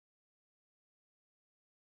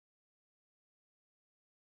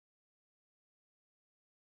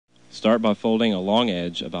Start by folding a long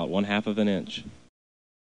edge about 1/2 of an inch.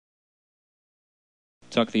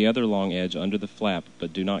 Tuck the other long edge under the flap,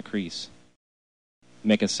 but do not crease.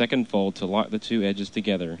 Make a second fold to lock the two edges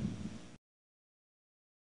together.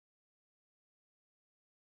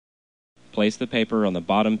 Place the paper on the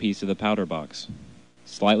bottom piece of the powder box.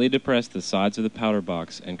 Slightly depress the sides of the powder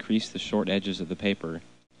box and crease the short edges of the paper.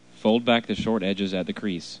 Fold back the short edges at the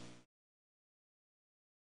crease.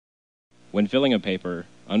 When filling a paper,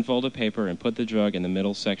 unfold a paper and put the drug in the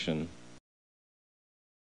middle section.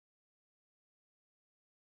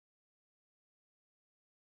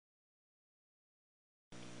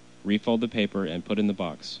 Refold the paper and put in the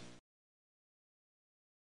box.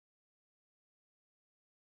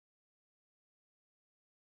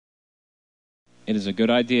 It is a good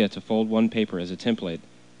idea to fold one paper as a template.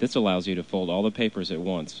 This allows you to fold all the papers at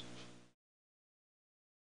once.